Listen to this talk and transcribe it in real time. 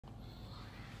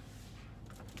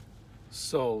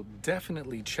So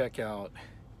definitely check out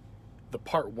the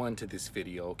part 1 to this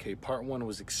video, okay? Part 1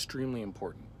 was extremely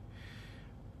important.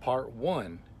 Part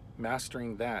 1,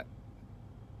 mastering that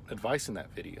advice in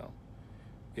that video,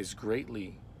 is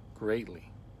greatly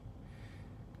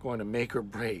going to make or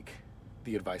break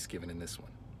the advice given in this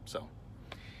one. So,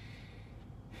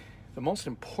 the most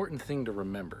important thing to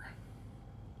remember,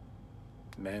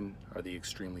 men are the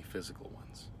extremely physical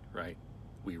ones, right?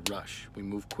 We rush, we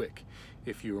move quick.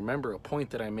 If you remember a point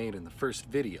that I made in the first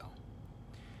video,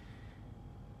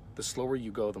 the slower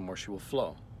you go, the more she will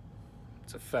flow.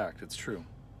 It's a fact, it's true.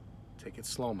 Take it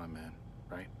slow, my man,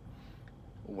 right?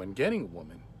 When getting a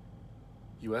woman,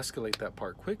 you escalate that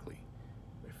part quickly.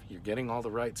 If you're getting all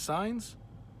the right signs,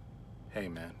 hey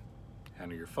man,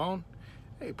 handle your phone.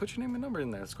 Hey, put your name and number in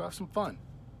there. Let's go have some fun.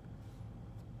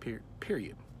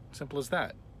 Period. Simple as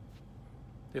that.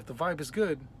 If the vibe is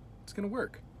good, it's gonna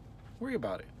work. Worry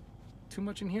about it. Too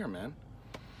much in here, man.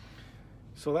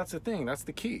 So that's the thing. That's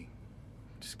the key.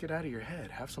 Just get out of your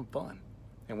head. Have some fun.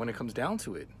 And when it comes down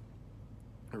to it,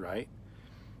 right,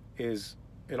 is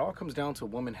it all comes down to a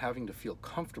woman having to feel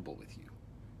comfortable with you.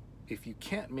 If you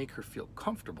can't make her feel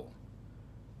comfortable,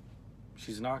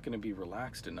 she's not going to be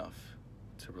relaxed enough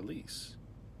to release,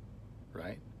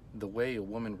 right? The way a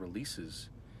woman releases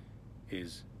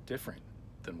is different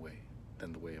than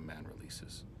the way a man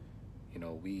releases. You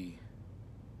know, we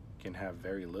can have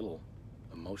very little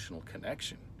emotional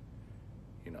connection,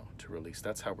 you know, to release.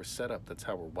 That's how we're set up. That's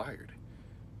how we're wired.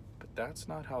 But that's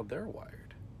not how they're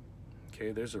wired.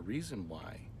 Okay, there's a reason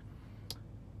why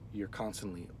you're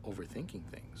constantly overthinking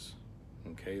things.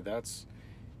 Okay, that's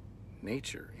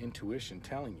nature, intuition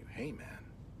telling you, hey man,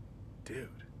 dude,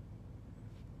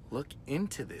 look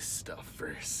into this stuff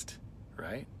first,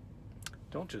 right?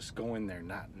 Don't just go in there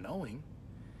not knowing.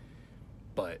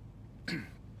 But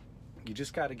you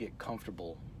just got to get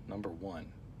comfortable, number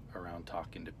one, around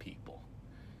talking to people.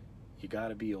 You got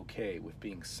to be okay with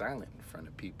being silent in front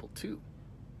of people too.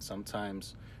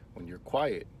 Sometimes when you're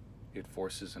quiet, it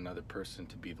forces another person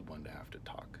to be the one to have to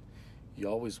talk. You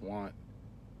always want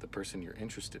the person you're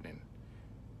interested in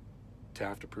to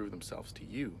have to prove themselves to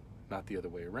you, not the other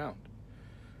way around.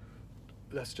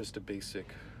 That's just a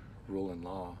basic rule and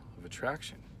law of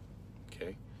attraction,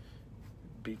 okay?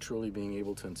 Truly being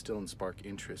able to instill and spark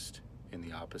interest in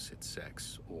the opposite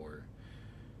sex, or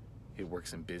it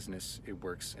works in business, it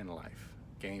works in life.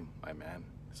 Game, my man,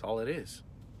 that's all it is.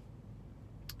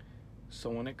 So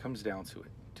when it comes down to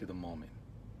it, to the moment,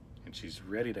 and she's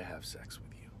ready to have sex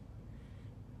with you,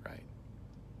 right?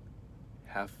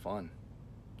 Have fun,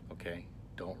 okay?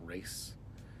 Don't race.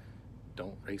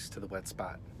 Don't race to the wet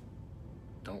spot.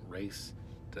 Don't race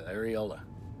to the areola,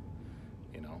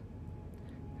 you know?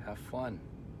 Have fun,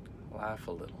 laugh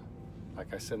a little.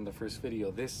 Like I said in the first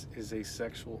video, this is a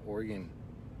sexual organ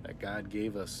that God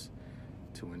gave us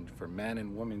for man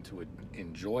and woman to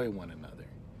enjoy one another.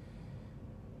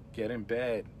 Get in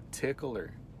bed, tickle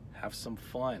her, have some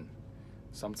fun.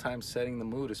 Sometimes setting the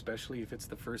mood, especially if it's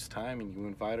the first time and you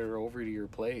invited her over to your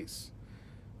place.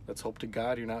 Let's hope to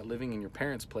God you're not living in your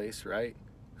parents' place, right?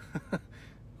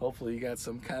 Hopefully you got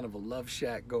some kind of a love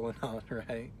shack going on,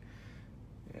 right?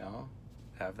 You know,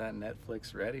 have that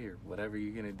Netflix ready or whatever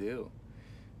you're gonna do.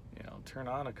 You know, turn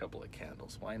on a couple of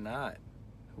candles. Why not?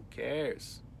 Who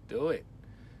cares? Do it.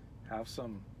 Have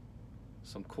some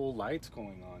cool lights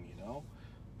going on, you know?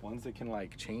 Ones that can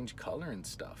like change color and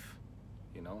stuff.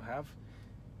 You know,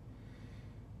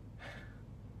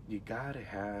 you gotta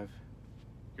have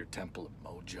your temple of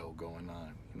mojo going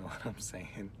on. You know what I'm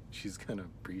saying? She's gonna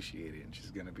appreciate it and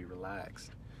she's gonna be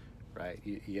relaxed, right?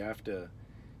 You have to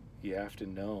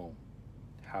know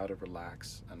how to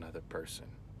relax another person,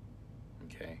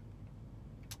 okay?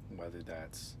 Whether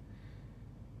that's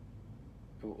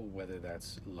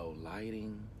low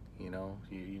lighting, you know,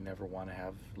 you never want to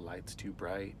have lights too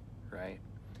bright, right?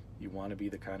 You want to be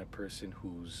the kind of person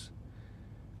who's,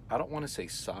 I don't want to say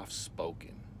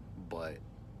soft-spoken, but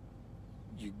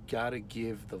you gotta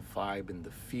give the vibe and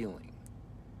the feeling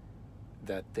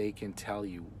that they can tell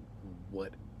you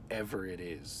whatever it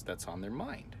is that's on their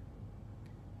mind,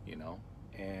 you know,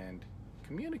 and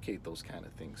communicate those kind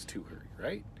of things to her,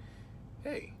 right?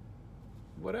 Hey,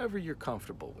 whatever you're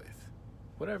comfortable with,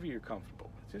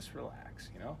 just relax,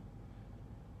 you know?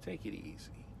 Take it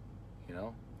easy, you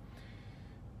know?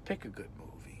 Pick a good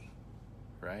movie,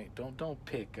 right? Don't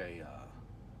pick a,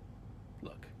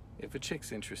 look, if a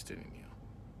chick's interested in you,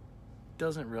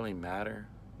 doesn't really matter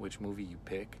which movie you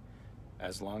pick,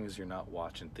 as long as you're not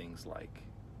watching things like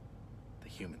The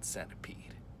Human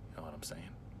Centipede. You know what I'm saying?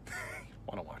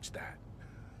 Want to watch that?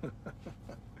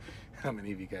 How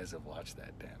many of you guys have watched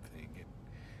that damn thing? It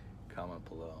Comment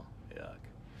below. Yuck.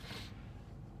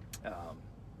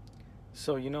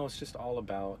 So, you know, it's just all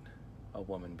about a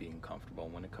woman being comfortable.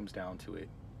 When it comes down to it,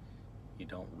 you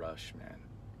don't rush, man.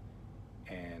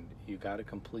 And you got to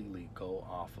completely go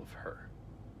off of her,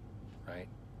 right?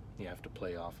 You have to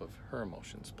play off of her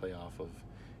emotions, play off of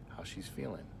how she's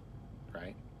feeling,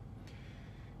 right?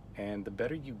 And the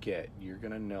better you get, you're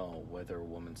going to know whether a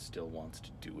woman still wants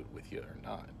to do it with you or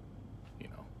not. You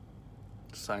know,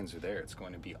 the signs are there. It's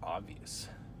going to be obvious.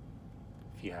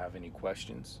 If you have any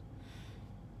questions,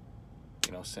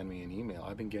 you know, send me an email.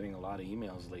 I've been getting a lot of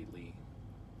emails lately.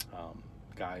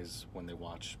 Guys, when they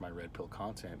watch my Red Pill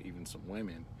content, even some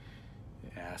women,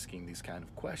 asking these kind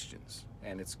of questions.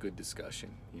 And it's good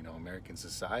discussion. You know, American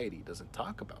society doesn't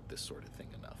talk about this sort of thing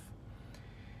enough.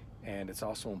 And it's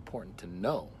also important to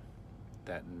know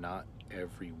that not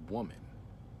every woman,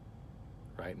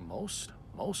 right? Most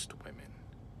women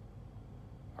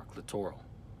are clitoral,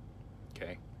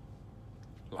 okay?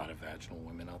 A lot of vaginal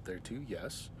women out there too,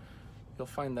 yes. You'll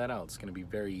find that out. It's going to be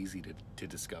very easy to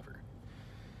discover.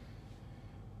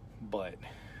 But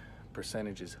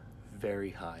percentage is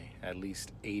very high. At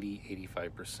least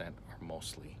 80-85% are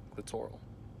mostly clitoral.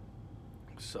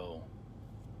 So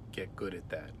get good at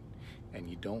that. And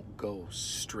you don't go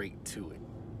straight to it.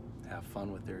 Have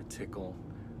fun with their tickle,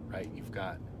 right? You've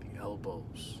got the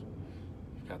elbows,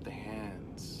 you've got the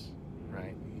hands,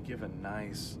 right? You give a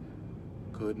nice,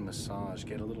 good massage.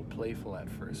 Get a little playful at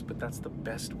first, but that's the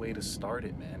best way to start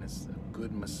it, man. It's a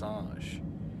good massage,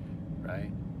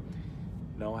 right?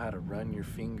 Know how to run your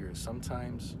fingers.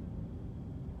 Sometimes,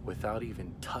 without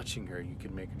even touching her, you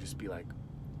can make her just be like,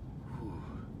 whew,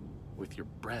 with your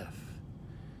breath,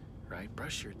 right?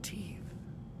 Brush your teeth,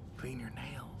 clean your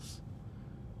nails,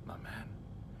 my man.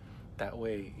 That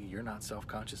way, you're not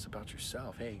self-conscious about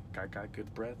yourself. Hey, I got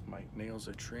good breath, my nails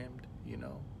are trimmed, you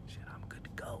know, shit, I'm good to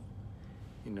go.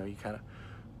 You know, you kind of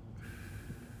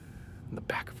in the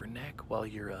back of her neck while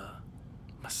you're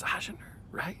massaging her,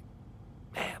 right?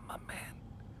 Man, my man.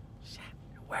 Shit,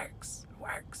 it works. It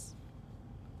works.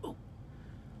 Ooh.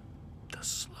 The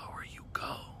slower you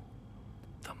go,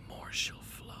 the more she'll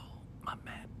flow, my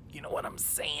man. You know what I'm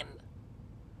saying?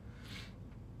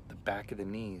 The back of the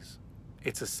knees.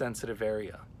 It's a sensitive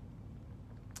area.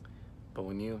 But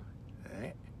when you,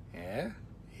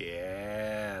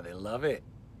 yeah, they love it.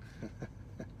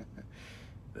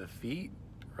 The feet,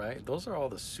 right? Those are all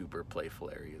the super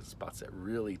playful areas, spots that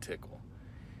really tickle.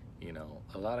 You know,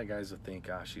 a lot of guys will think,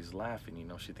 ah, she's laughing. You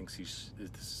know, she thinks this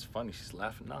is funny. She's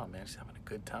laughing. No, man, she's having a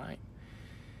good time.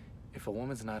 If a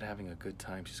woman's not having a good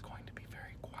time, she's going to be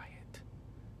very quiet.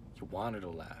 You want her to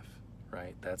laugh,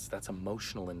 right? That's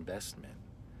emotional investment.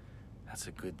 That's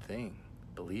a good thing.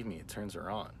 Believe me, it turns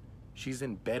her on. She's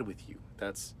in bed with you.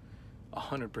 That's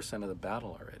 100% of the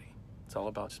battle already. It's all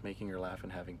about just making her laugh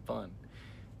and having fun.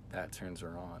 That turns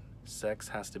her on. Sex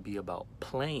has to be about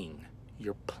playing.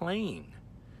 You're playing.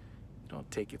 You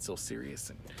don't take it so serious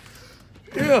and,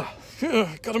 yeah,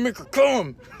 gotta make her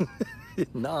come.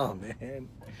 Nah, man.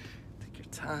 Take your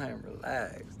time,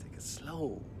 relax, take it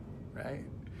slow, right?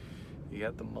 You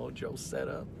got the Mojo set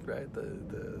up, right?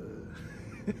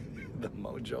 The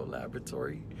Mojo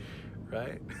laboratory,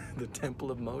 right? The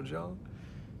Temple of Mojo.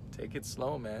 Take it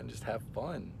slow, man. Just have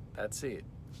fun. That's it.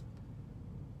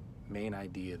 Main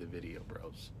idea of the video,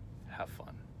 bros. Have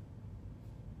fun.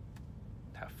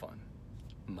 Have fun.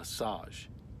 Massage.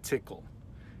 Tickle.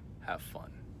 Have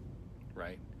fun.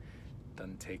 Right?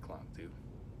 Doesn't take long, dude.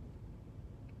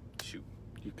 Shoot.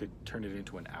 You could turn it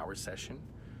into an hour session,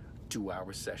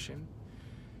 2-hour session.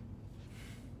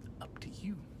 Up to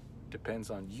you. Depends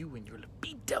on you and your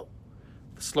libido.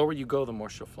 The slower you go, the more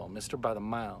she'll flow. Mr. By the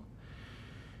Mile.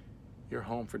 Your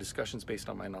home for discussions based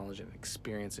on my knowledge and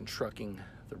experience in trucking,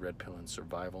 the red pill, and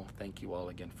survival. Thank you all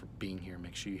again for being here.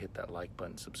 Make sure you hit that like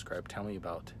button, subscribe. Tell me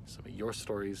about some of your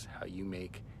stories, how you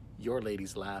make your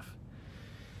ladies laugh,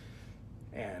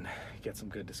 and get some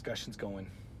good discussions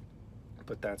going.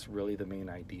 But that's really the main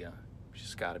idea. You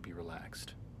just gotta be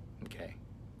relaxed, okay?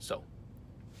 So,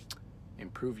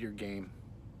 improve your game.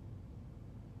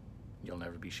 You'll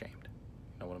never be shamed.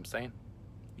 You know what I'm saying?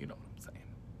 You know what I'm saying.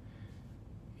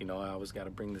 You know, I always got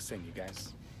to bring this in, you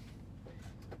guys.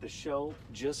 The show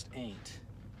just ain't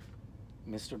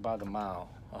Mr. By the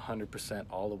Mile 100%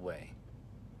 all the way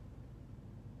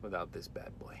without this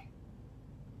bad boy.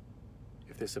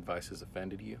 If this advice has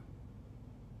offended you,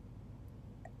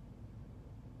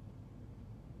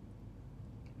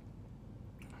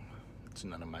 it's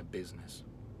none of my business.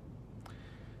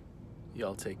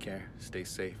 Y'all take care. Stay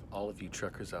safe. All of you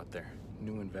truckers out there,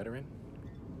 new and veteran,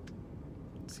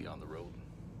 see you on the road.